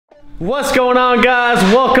What's going on, guys?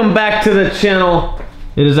 Welcome back to the channel.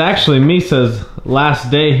 It is actually Misa's last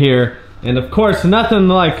day here, and of course nothing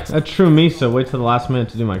like a true Misa wait till the last minute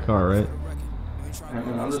to do my car, right?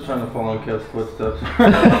 I'm just trying to follow in Kev's footsteps.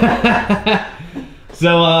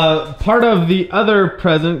 So part of the other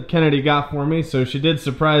present Kennedy got for me, so she did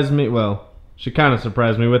surprise me. Well, she kind of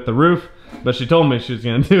surprised me with the roof, but she told me she was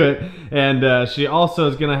gonna do it. And she also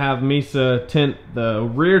is gonna have Misa tint the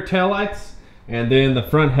rear taillights and then the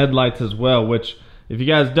front headlights as well, which if you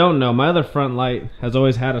guys don't know, my other front light has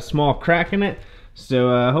always had a small crack in it.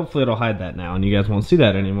 So hopefully it'll hide that now and you guys won't see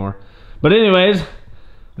that anymore. But anyways,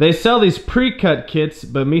 they sell these pre-cut kits,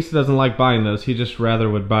 but Misa doesn't like buying those. He just rather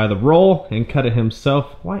would buy the roll and cut it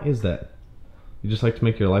himself. Why is that? You just like to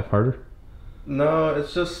make your life harder? No,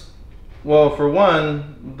 it's just, well, for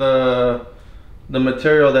one, the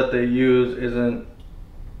material that they use isn't,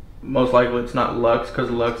 most likely it's not Lux,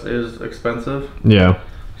 because Lux is expensive. Yeah.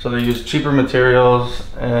 So they use cheaper materials,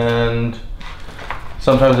 and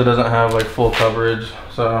sometimes it doesn't have like full coverage.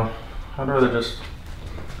 So I'd rather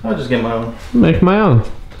I'll just get my own. Make my own.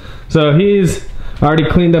 So he's already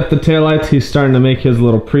cleaned up the taillights. He's starting to make his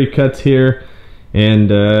little pre-cuts here.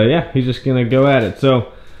 And yeah, he's just gonna go at it.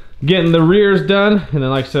 So getting the rears done, and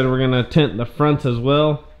then like I said, we're gonna tint the fronts as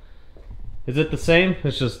well. Is it the same?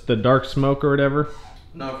 It's just the dark smoke or whatever?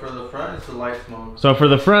 No, for the front it's the light smoke. So for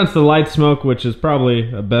the front it's the light smoke, which is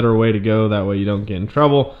probably a better way to go. That way you don't get in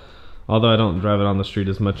trouble. Although I don't drive it on the street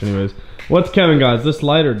as much anyways. What's Kevin got? Is this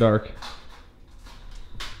light or dark?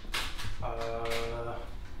 It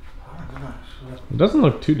doesn't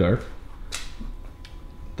look too dark.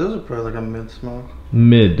 Those are probably like a mid smoke.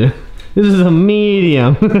 Mid. This is a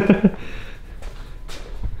medium. Which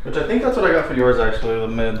I think that's what I got for yours actually, the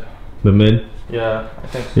mid. The mid? Yeah, I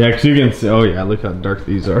think so. Yeah, because you can see, oh yeah, look how dark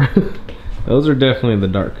these are. Those are definitely the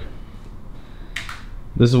dark.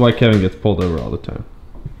 This is why Kevin gets pulled over all the time.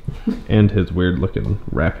 And his weird looking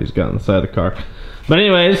wrap he's got on the side of the car. But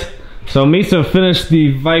anyways, so Misa finished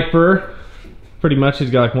the Viper. Pretty much,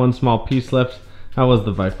 he's got like one small piece left. How was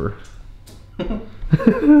the Viper? It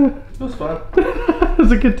was fun. It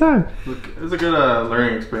was a good time. It was a good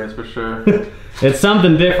learning experience for sure. It's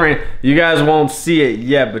something different. You guys won't see it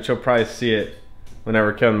yet, but you'll probably see it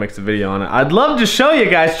whenever Kevin makes a video on it. I'd love to show you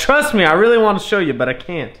guys. Trust me, I really want to show you, but I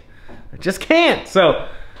can't. I just can't. So,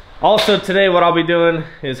 also today what I'll be doing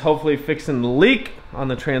is hopefully fixing the leak on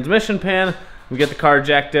the transmission pan. We get the car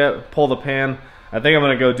jacked up, pull the pan. I think I'm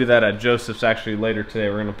gonna go do that at Joseph's actually later today.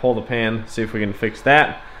 We're gonna pull the pan, see if we can fix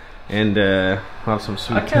that, and have some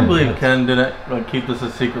sweet. I can't believe Ken didn't like keep this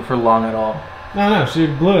a secret for long at all. No, she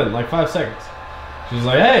blew it in like 5 seconds. She's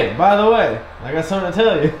like, hey, by the way, I got something to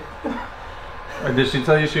tell you. Or did she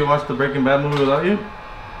tell you she watched the Breaking Bad movie without you?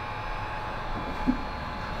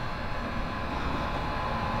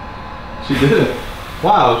 She did.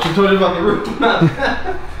 Wow, she told you about the roof.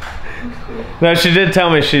 No, she did tell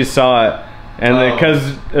me she saw it. And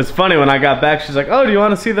because it's funny, when I got back, she's like, oh, do you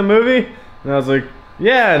want to see the movie? And I was like,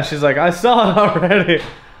 yeah. And she's like, I saw it already.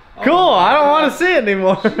 Cool, I don't want to see it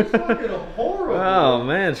anymore. She's fucking horrible. Oh,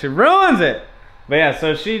 man, she ruins it. But yeah,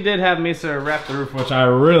 so she did have Misa wrap the roof, which I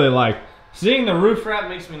really like. Seeing the roof wrap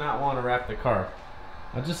makes me not want to wrap the car.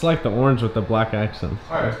 I just like the orange with the black accents.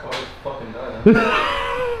 Alright, well, it's fucking done.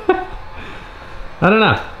 I don't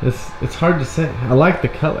know. It's hard to say. I like the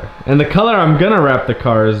color. And the color I'm gonna wrap the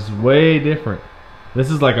car is way different. This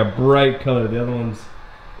is like a bright color. The other one's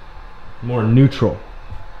more neutral.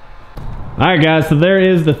 Alright guys, so there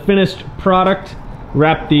is the finished product.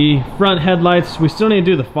 Wrapped the front headlights. We still need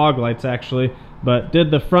to do the fog lights actually, but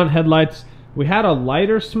did the front headlights. We had a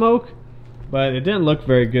lighter smoke, but it didn't look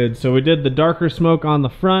very good. So we did the darker smoke on the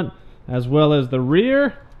front as well as the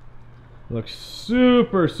rear. Looks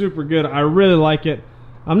super, super good. I really like it.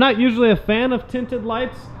 I'm not usually a fan of tinted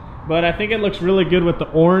lights, but I think it looks really good with the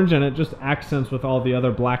orange, and it just accents with all the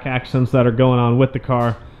other black accents that are going on with the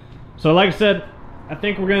car. So like I said, I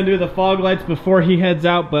think we're gonna do the fog lights before he heads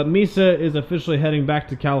out, but Misa is officially heading back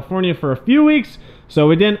to California for a few weeks, so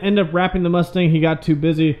we didn't end up wrapping the Mustang. He got too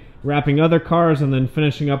busy wrapping other cars and then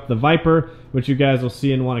finishing up the Viper, which you guys will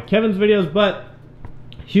see in one of Kevin's videos. But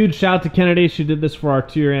huge shout out to Kennedy. She did this for our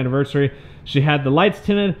 2-year anniversary. She had the lights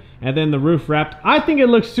tinted and then the roof wrapped. I think it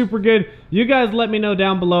looks super good. You guys let me know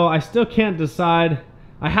down below. I still can't decide.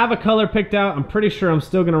 I have a color picked out. I'm pretty sure I'm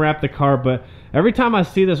still gonna wrap the car, but every time I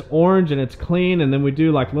see this orange and it's clean and then we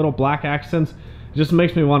do like little black accents, it just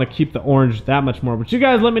makes me want to keep the orange that much more. But you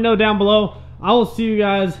guys let me know down below. I will see you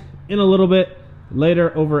guys in a little bit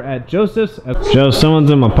later over at Joseph's. Joe,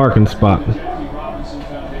 someone's in my parking spot.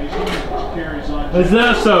 Is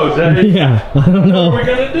that so, Dave? Yeah, I don't know. What are we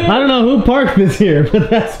gonna do? I don't know who parked this here, but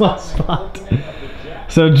that's my spot.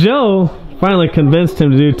 So Joe finally convinced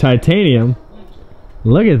him to do titanium.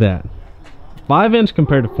 Look at that. 5-inch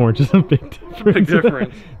compared to 4 inches is a big difference. Big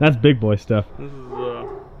difference. That's big boy stuff. This is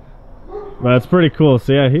But it's pretty cool.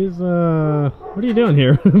 So yeah, he's what are you doing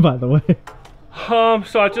here, by the way?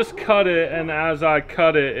 so I just cut it, and as I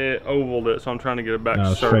cut it, it ovaled it. So I'm trying to get it back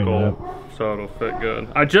circle, so it'll fit good.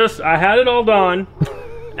 I had it all done,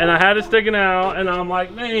 and I had it sticking out, and I'm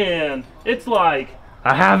like, man, it's like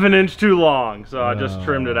a 1/2 inch too long. So I just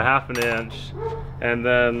trimmed it a 1/2 inch, and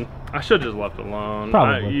then I should just left it alone.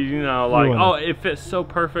 Probably. You know, like, oh, it fits so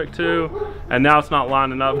perfect too, and now it's not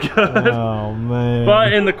lining up good. Oh man!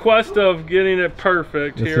 But in the quest of getting it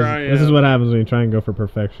perfect, I am. This is what happens when you try and go for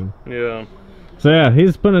perfection. Yeah. So yeah,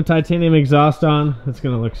 he's putting a titanium exhaust on. It's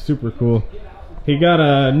gonna look super cool. He got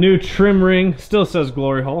a new trim ring. Still says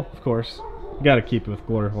glory hole, of course. You gotta keep it with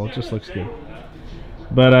glory hole. It just looks good.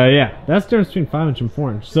 But yeah, that's the difference between 5-inch and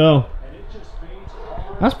 4-inch. So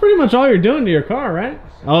that's pretty much all you're doing to your car, right?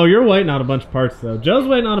 Oh, you're waiting on a bunch of parts though. Joe's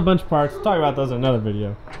waiting on a bunch of parts. We'll talk about those in another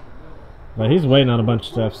video. But he's waiting on a bunch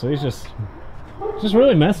of stuff, so he's just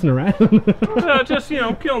really messing around. Just, you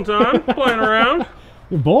know, killing time, playing around.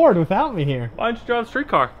 You're bored without me here. Why didn't you drive the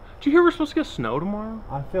streetcar? Did you hear we're supposed to get snow tomorrow?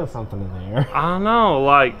 I feel something in the air. I don't know,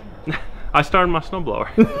 like, I started my snowblower.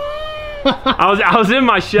 I was in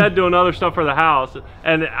my shed doing other stuff for the house,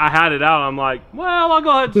 and I had it out. I'm like, well, I'll go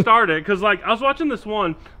ahead and start it, because like I was watching this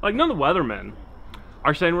one, like none of the weathermen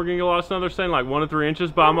are saying we're gonna get a lot of snow. They're saying like 1 to 3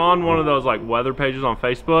 inches, but I'm on one of those like weather pages on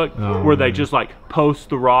Facebook where they just like post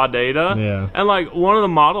the raw data. Yeah. And like one of the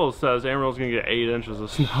models says Amarillo's gonna get 8 inches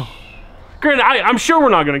of snow. Granted, I'm sure we're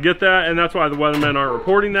not gonna get that, and that's why the weathermen aren't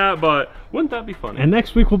reporting that. But wouldn't that be funny? And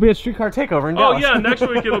next week we'll be at Streetcar Takeover in Dallas. Oh yeah, next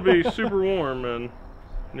week it'll be super warm and.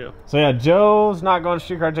 Yeah. So yeah, Joe's not going to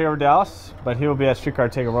Streetcar Takeover Dallas, but he will be at Streetcar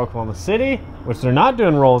Takeover Oklahoma City, which they're not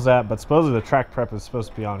doing rolls at, but supposedly the track prep is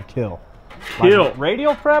supposed to be on Kill. Kill. Like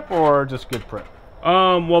radial prep or just good prep?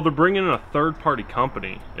 Well, they're bringing in a third-party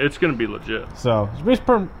company. It's going to be legit. So it's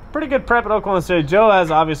pretty good prep at Oklahoma City. Joe has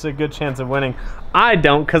obviously a good chance of winning. I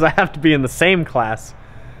don't, because I have to be in the same class.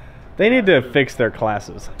 They need to fix their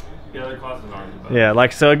classes. Yeah, their classes aren't bad. Yeah,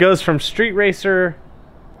 like so it goes from Street Racer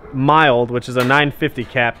Mild, which is a 950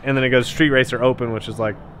 cap, and then it goes Street Racer Open, which is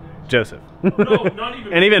like Joseph. No, not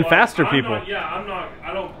even. And even faster people.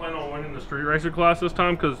 I don't plan on winning the Street Racer class this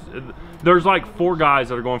time because there's like 4 guys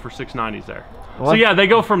that are going for 690s there. So yeah, they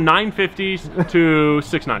go from 950s to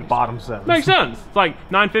 690s. Bottom 7. Makes sense. It's like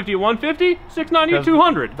 950 at 150, 690 at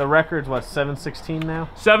 200. The record's what, 716 now?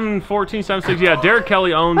 714, 76. Yeah, Derek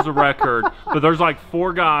Kelly owns the record, but there's like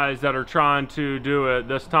 4 guys that are trying to do it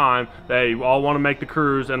this time. They all want to make the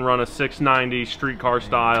cruise and run a 690 streetcar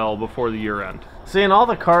style before the year end. See, and all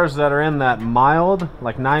the cars that are in that mild,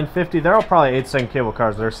 like 950, they're all probably 8-second cable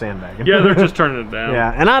cars. They're sandbagging. Yeah, they're just turning it down.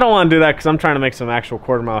 Yeah, and I don't want to do that because I'm trying to make some actual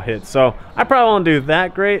quarter-mile hits. So I probably won't do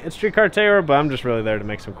that great at Streetcar Takeover, but I'm just really there to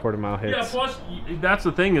make some quarter-mile hits. Yeah, plus that's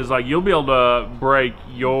the thing is like you'll be able to break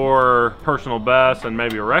your personal best and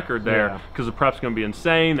maybe a record there because the prep's going to be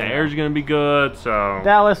insane. The air's going to be good. So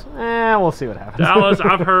Dallas, we'll see what happens. Dallas,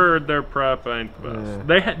 I've heard their prep ain't the best.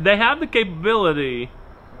 Yeah. They have the capability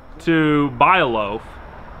to buy a loaf.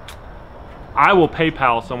 I will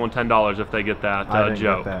PayPal someone $10 if they get that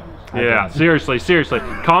joke. Yeah, seriously.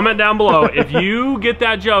 Comment down below if you get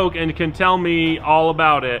that joke and can tell me all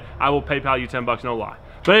about it. I will PayPal you $10, no lie.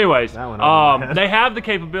 But anyways, they have the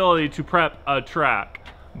capability to prep a track,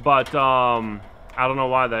 but I don't know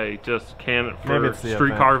why they just can't for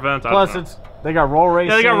streetcar events. Plus, they got roll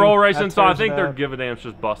racing. Yeah, they got roll racing, so I think their give a damn's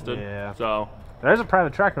just busted. Yeah. So there's a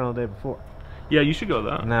private track run the day before. Yeah, you should go to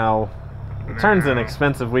that. Now, it turns an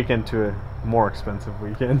expensive weekend to a more expensive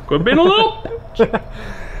weekend. Could be a little.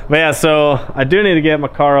 But yeah, so I do need to get my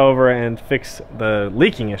car over and fix the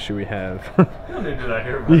leaking issue we have. You don't need to do that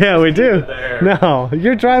here, man. Yeah, we do. No,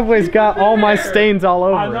 your driveway's got all my stains all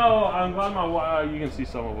over. I know. I'm glad you can see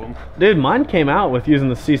some of them. Dude, mine came out with using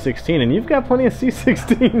the C16, and you've got plenty of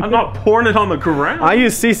C16. I'm not pouring it on the ground. I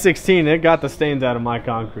used C16. It got the stains out of my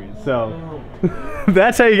concrete. So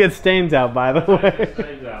that's how you get stains out, by the way.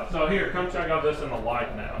 Stains out. So here, come check out this in the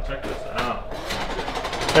light now. Check this out.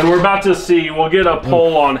 And we're about to see, we'll get a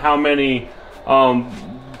poll on how many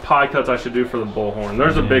pie cuts I should do for the bullhorn.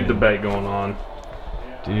 There's a big debate going on.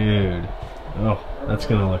 Dude. Oh, that's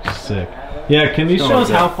going to look sick. Yeah, can you show us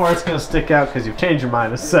how far it's going to stick out? Because you've changed your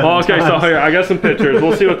mind 7 times. Okay, so here, I got some pictures.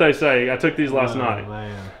 We'll see what they say. I took these last night.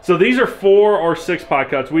 Man. So these are 4 or 6 pie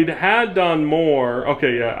cuts. We had done more.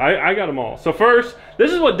 Okay, yeah, I got them all. So first,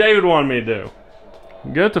 this is what David wanted me to do.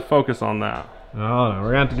 Get to focus on that. Oh no,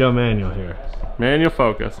 we're gonna have to go manual here. Manual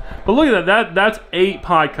focus. But look at that. That's 8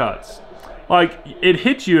 pie cuts. Like, it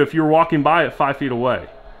hits you if you're walking by it 5 feet away.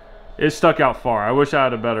 It stuck out far. I wish I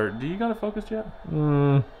had a better. Do you got it focused yet?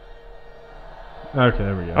 Okay,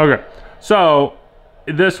 there we go. Okay, so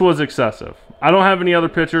this was excessive. I don't have any other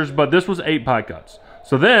pictures, but this was 8 pie cuts.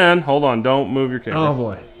 So then, hold on, don't move your camera. Oh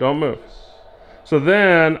boy. Don't move. So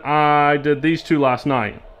then I did these 2 last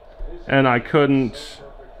night, and I couldn't.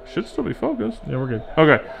 Should still be focused. Yeah, we're good.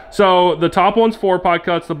 Okay, so the top one's 4 pie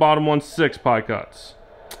cuts, the bottom one's 6 pie cuts.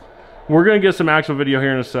 We're gonna get some actual video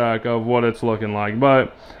here in a sec of what it's looking like,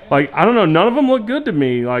 but like, I don't know, none of them look good to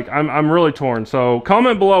me. Like, I'm really torn. So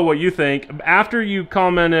comment below what you think. After you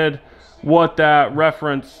commented what that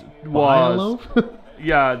reference was.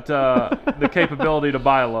 Yeah, the capability to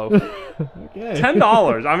buy a loaf. Okay.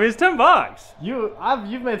 $10. I mean, it's $10.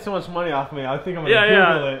 You've made so much money off me. I think I'm gonna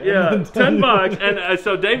Google it. Yeah, $10. And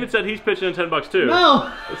so David said he's pitching in $10 too.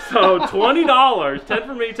 No. So $20, 10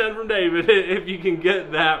 from me, 10 from David. If you can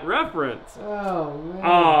get that reference. Oh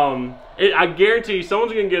man. I guarantee you,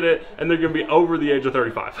 someone's gonna get it, and they're gonna be over the age of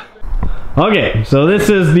 35. Okay, so this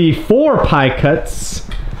is the 4 pie cuts.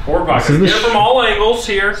 4 pie cuts. Get it from all angles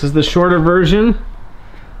here. This is the shorter version.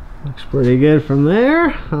 Looks pretty good from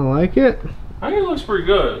there. I like it. I think it looks pretty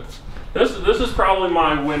good. This is probably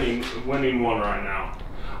my winning one right now.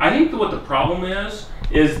 I think what the problem is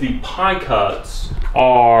the pie cuts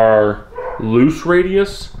are loose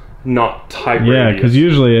radius, not tight radius. Yeah, because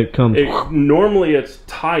usually it comes. Normally it's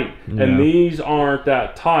tight, and these aren't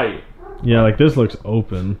that tight. Yeah, like this looks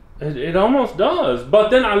open. It almost does,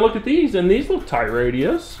 but then I look at these, and these look tight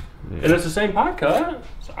radius, and it's the same pie cut.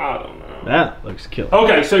 So I don't know. That looks killer.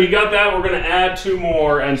 Okay, so you got that. We're gonna add 2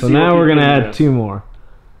 more, and so now we're gonna add 2 more.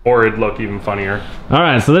 Or it'd look even funnier. All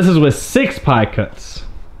right, so this is with 6 pie cuts.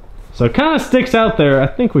 So it kind of sticks out there. I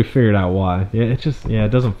think we figured out why. Yeah,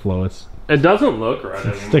 it doesn't flow. It doesn't look right.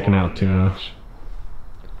 It's sticking out too much.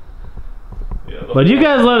 Yeah, but you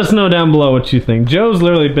guys let us know down below what you think. Joe's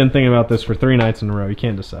literally been thinking about this for 3 nights in a row. He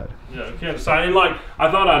can't decide. Yeah, I can't decide. And like, I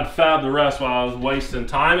thought I'd fab the rest while I was wasting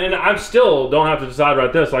time, and I still don't have to decide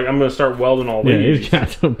right this. Like, I'm gonna start welding all these. Yeah,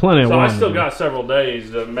 he's got plenty of. So I still got several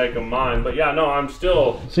days to make them mine. But yeah, no, I'm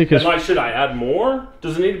still. See, and like, should I add more?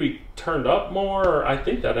 Does it need to be turned up more? I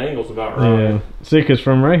think that angle's about right. Yeah. See, because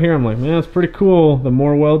from right here, I'm like, man, it's pretty cool. The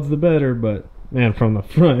more welds, the better. But man, from the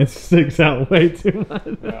front, it sticks out way too much.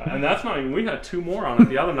 Yeah, and that's not even. We had 2 more on it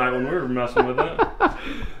the other night when we were messing with it.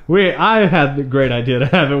 I had the great idea to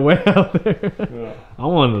have it way out there. Yeah. I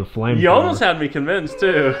wanted a flame. You almost had me convinced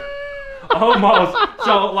too. Almost.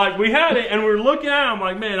 So like, we had it, and we were looking at it. I'm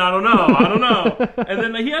like, man, I don't know. And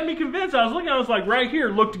then he had me convinced. I was looking. I was like, right here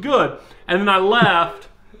looked good. And then I left.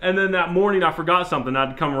 And then that morning I forgot something. I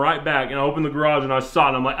had to come right back, and I opened the garage and I saw it,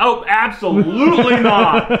 and I'm like, oh, absolutely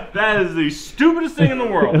not. That is the stupidest thing in the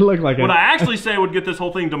world. It looked like what I actually say would get this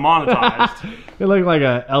whole thing demonetized. It looked like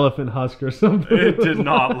an elephant husk or something. It did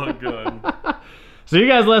not look good. So you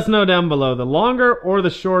guys let us know down below, the longer or the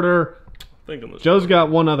shorter. Joe's got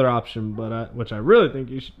one other option, but which I really think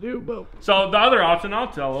you should do both. So the other option,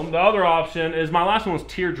 I'll tell them, the other option is, my last one was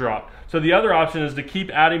teardrop. So the other option is to keep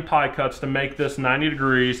adding pie cuts to make this 90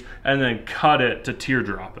 degrees and then cut it to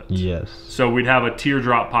teardrop it. Yes. So we'd have a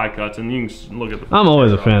teardrop pie cuts, and you can look at the I'm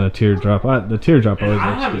always a fan of teardrop. The teardrop always looks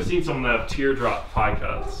good. I haven't seen someone that have teardrop pie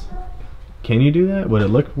cuts. Can you do that? Would it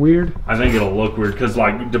look weird? I think it'll look weird because,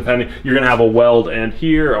 like, depending, you're gonna have a weld end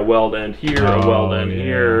here, a weld end here, a weld end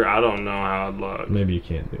here. I don't know how it'd look. Maybe you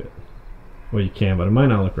can't do it. Well, you can, but it might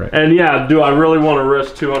not look right. And yeah, do I really want to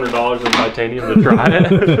risk $200 in titanium to try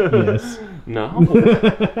it? Yes. No.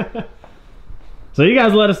 So you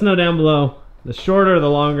guys let us know down below. The shorter, the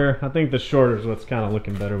longer. I think the shorter is what's kind of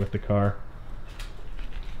looking better with the car.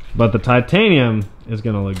 But the titanium is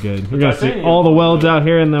going to look good. You're going to see all the welds out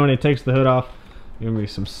here, and then when he takes the hood off, you're going to be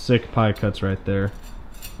some sick pie cuts right there.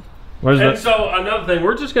 And so another thing,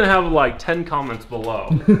 we're just going to have like 10 comments below.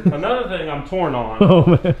 Another thing I'm torn on,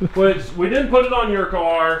 which we didn't put it on your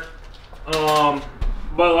car,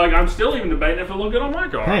 but like, I'm still even debating if it look good on my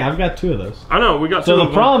car. Hey, I've got 2 of those. I know, we got 2 So of the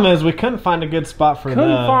them. problem is we couldn't find a good spot for the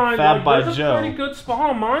Fab by there's Joe. a pretty good spot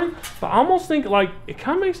on mine, but I almost think like it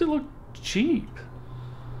kind of makes it look cheap.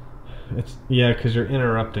 Yeah, because you're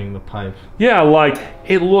interrupting the pipe. Yeah, like,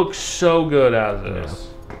 it looks so good as is.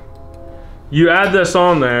 Yeah. You add this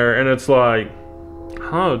on there, and it's like,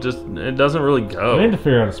 oh, it doesn't really go. We need to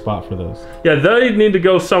figure out a spot for those. Yeah, they need to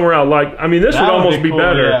go somewhere else. Like, I mean, this would almost be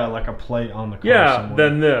better. Yeah, like a plate on the car. Yeah, somewhere.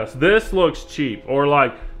 than this. This looks cheap. Or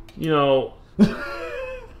like, you know,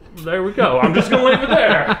 there we go. I'm just gonna leave it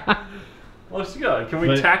there. Looks good. Can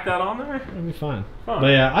we tack that on there? It'll be fine. But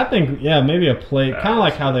yeah, I think maybe a plate, kind of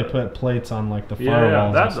like how they put plates on like the firewalls.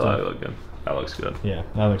 Yeah, that does look good. That looks good. Yeah,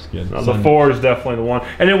 that looks good. No, the 4 is definitely the one.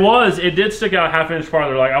 And it did stick out half an inch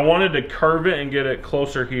farther. Like, I wanted to curve it and get it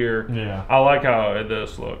closer here. Yeah. I like how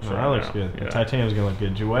this looks. That looks good. Yeah. The titanium's going to look good.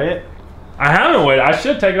 Did you weigh it? I haven't weighed it. I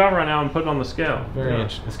should take it off right now and put it on the scale. Very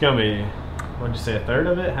interesting. It's going to be, what'd you say, a third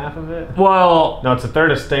of it? Half of it? Well. No, it's a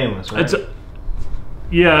third of stainless, right?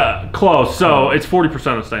 Yeah, close. So it's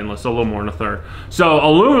 40% of stainless, so a little more than a third. So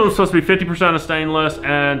aluminum's supposed to be 50% of stainless,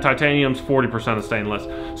 and titanium's 40% of stainless.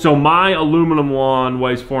 So my aluminum one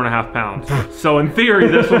weighs 4.5 pounds. So in theory,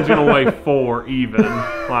 this one's gonna weigh 4 even.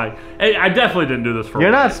 Like, I definitely didn't do this for.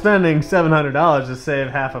 You're not spending $700 to save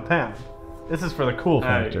half a pound. This is for the cool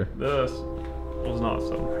factor. This was not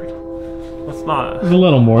 $700. That's not. It's a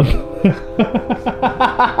little more.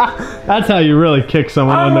 That's how you really kick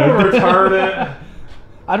someone when they're return it.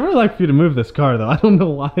 I'd really like for you to move this car, though. I don't know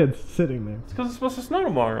why it's sitting there. It's because it's supposed to snow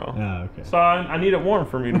tomorrow. Oh, okay. So I need it warm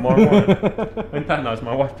for me tomorrow morning. Ain't that nice?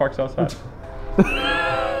 My wife parks outside.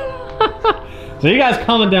 So you guys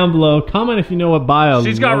comment down below. Comment if you know what bio.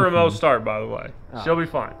 She's got remote start, by the way. She'll be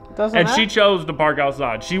fine. And she chose to park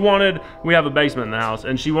outside. We have a basement in the house,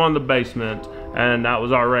 and she wanted the basement, and that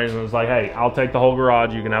was our arrangement. It was like, hey, I'll take the whole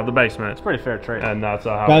garage. You can have the basement. It's pretty fair trade. And that's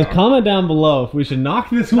how. Guys, comment down below if we should knock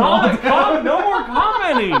this wall down. No more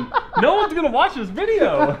commenting. No one's gonna watch this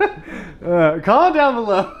video. Comment down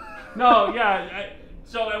below. No, yeah.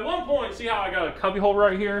 So at one point, see how I got a cubby hole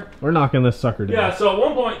right here? We're knocking this sucker down. Yeah, so at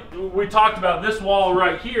one point, we talked about this wall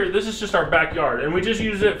right here. This is just our backyard, and we just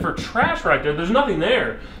use it for trash right there. There's nothing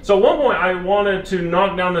there. So at one point, I wanted to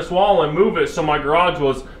knock down this wall and move it so my garage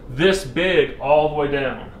was this big all the way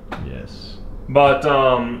down. Yes. But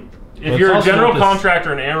if you're a general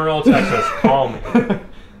contractor in Amarillo, Texas, call me.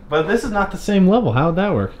 But this is not the same level. How would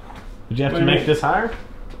that work? Did you have to make this higher?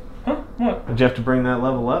 Huh? What? Did you have to bring that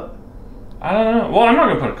level up? I don't know. Well, I'm not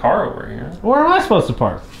going to put a car over here. Where am I supposed to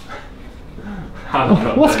park? I don't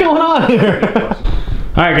know. What's going on here?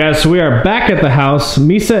 Alright guys, so we are back at the house.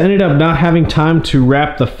 Misa ended up not having time to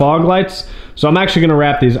wrap the fog lights, so I'm actually going to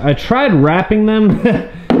wrap these. I tried wrapping them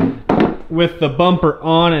with the bumper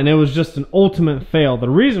on, and it was just an ultimate fail. The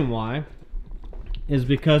reason why is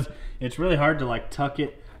because it's really hard to like tuck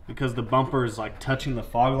it because the bumper is like touching the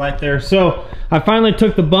fog light there. So I finally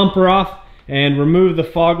took the bumper off and remove the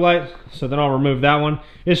fog light, so then I'll remove that one.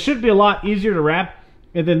 It should be a lot easier to wrap,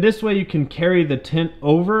 and then this way you can carry the tint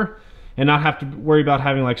over and not have to worry about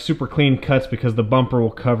having like super clean cuts because the bumper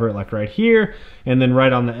will cover it like right here and then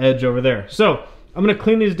right on the edge over there. So I'm gonna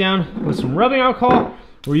clean these down with some rubbing alcohol.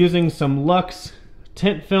 We're using some Lux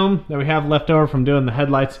tint film that we have left over from doing the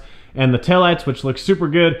headlights and the taillights, which looks super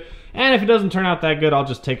good. And if it doesn't turn out that good, I'll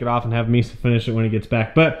just take it off and have Misa finish it when he gets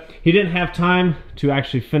back. But he didn't have time to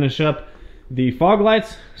actually finish up the fog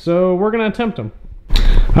lights, so we're gonna attempt them.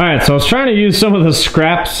 All right, so I was trying to use some of the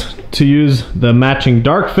scraps to use the matching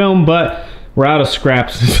dark film, but we're out of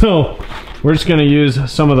scraps. So we're just gonna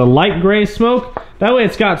use some of the light gray smoke. That way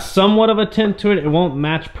it's got somewhat of a tint to it. It won't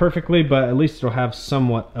match perfectly, but at least it'll have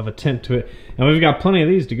somewhat of a tint to it. And we've got plenty of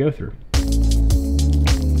these to go through.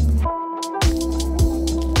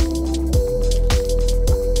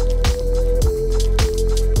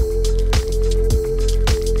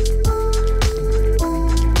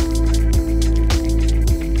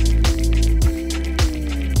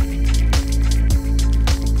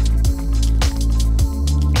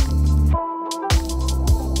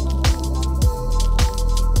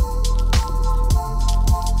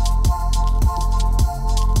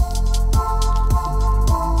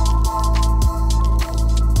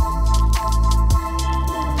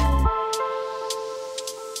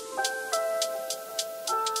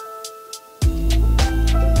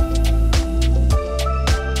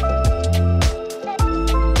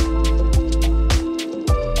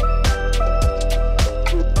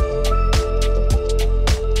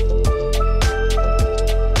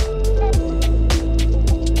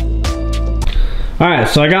 Alright,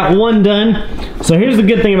 so I got one done. So here's the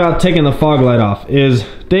good thing about taking the fog light off is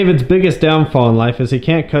David's biggest downfall in life is he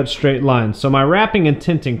can't cut straight lines. So my wrapping and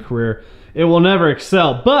tinting career, it will never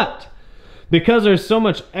excel. But because there's so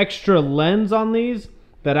much extra lens on these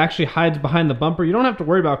that actually hides behind the bumper, you don't have to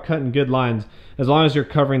worry about cutting good lines as long as you're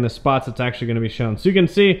covering the spots that's actually going to be shown. So you can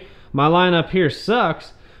see my line up here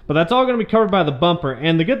sucks, but that's all going to be covered by the bumper.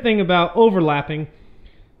 And the good thing about overlapping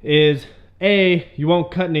is A, you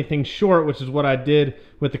won't cut anything short, which is what I did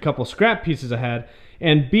with the couple scrap pieces I had,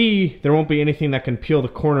 and B, there won't be anything that can peel the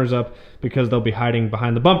corners up because they'll be hiding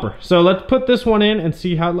behind the bumper. So let's put this one in and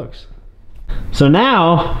see how it looks. So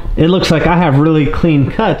now it looks like I have really clean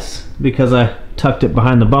cuts because I tucked it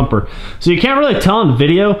behind the bumper. So you can't really tell in the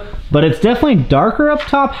video, but it's definitely darker up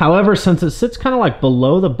top. However, since it sits kind of like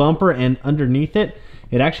below the bumper and underneath it,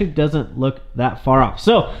 it actually doesn't look that far off.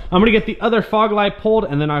 So I'm gonna get the other fog light pulled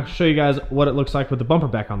and then I'll show you guys what it looks like with the bumper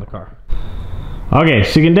back on the car. Okay,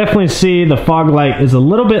 so you can definitely see the fog light is a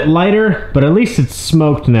little bit lighter, but at least it's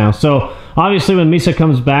smoked now. So obviously when Misa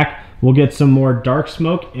comes back, we'll get some more dark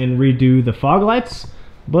smoke and redo the fog lights,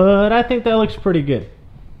 but I think that looks pretty good.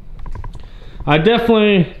 I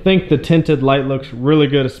definitely think the tinted light looks really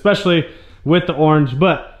good, especially with the orange,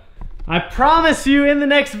 but I promise you in the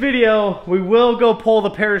next video, we will go pull the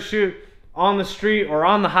parachute on the street or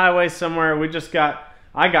on the highway somewhere.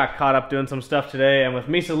 I got caught up doing some stuff today, and with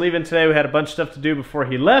Misa leaving today, we had a bunch of stuff to do before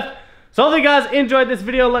he left. So hopefully you guys enjoyed this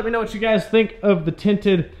video. Let me know what you guys think of the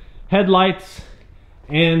tinted headlights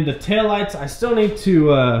and the taillights. I still need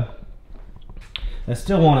to, I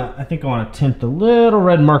think I want to tint the little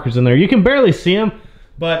red markers in there. You can barely see them,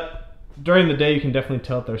 but during the day you can definitely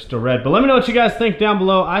tell if they're still red. But let me know what you guys think down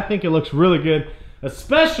below. I think it looks really good,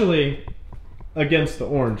 especially against the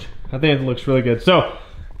orange. I think it looks really good. So,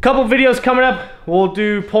 couple videos coming up. We'll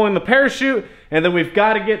do pulling the parachute, and then we've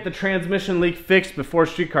got to get the transmission leak fixed before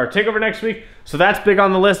Streetcar Takeover next week. So that's big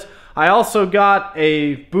on the list. I also got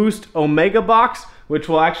a Boost Omega box, which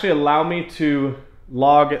will actually allow me to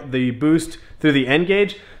log the boost through the N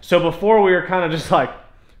gauge. So before we were kind of just like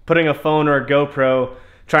putting a phone or a GoPro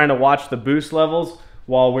trying to watch the boost levels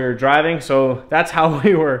while we were driving. So that's how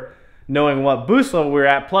we were knowing what boost level we were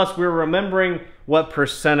at. Plus we were remembering what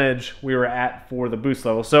percentage we were at for the boost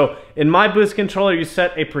level. So in my boost controller, you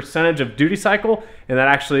set a percentage of duty cycle, and that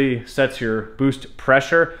actually sets your boost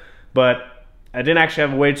pressure. But I didn't actually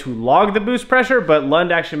have a way to log the boost pressure, but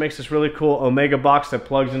Lund actually makes this really cool Omega box that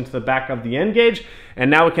plugs into the back of the N gauge. And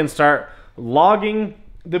now we can start logging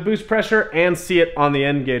the boost pressure and see it on the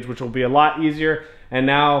N gauge, which will be a lot easier. And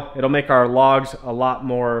now it'll make our logs a lot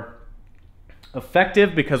more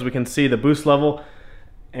effective because we can see the boost level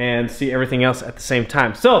and see everything else at the same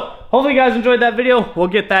time. So hopefully you guys enjoyed that video. We'll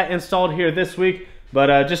get that installed here this week,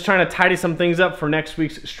 but just trying to tidy some things up for next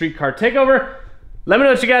week's Streetcar Takeover. Let me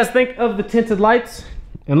know what you guys think of the tinted lights,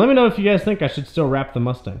 and let me know if you guys think I should still wrap the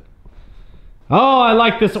Mustang. Oh, I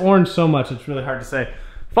like this orange so much, it's really hard to say.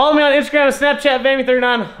 Follow me on Instagram and Snapchat,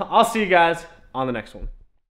 Vamy39. I'll see you guys on the next one.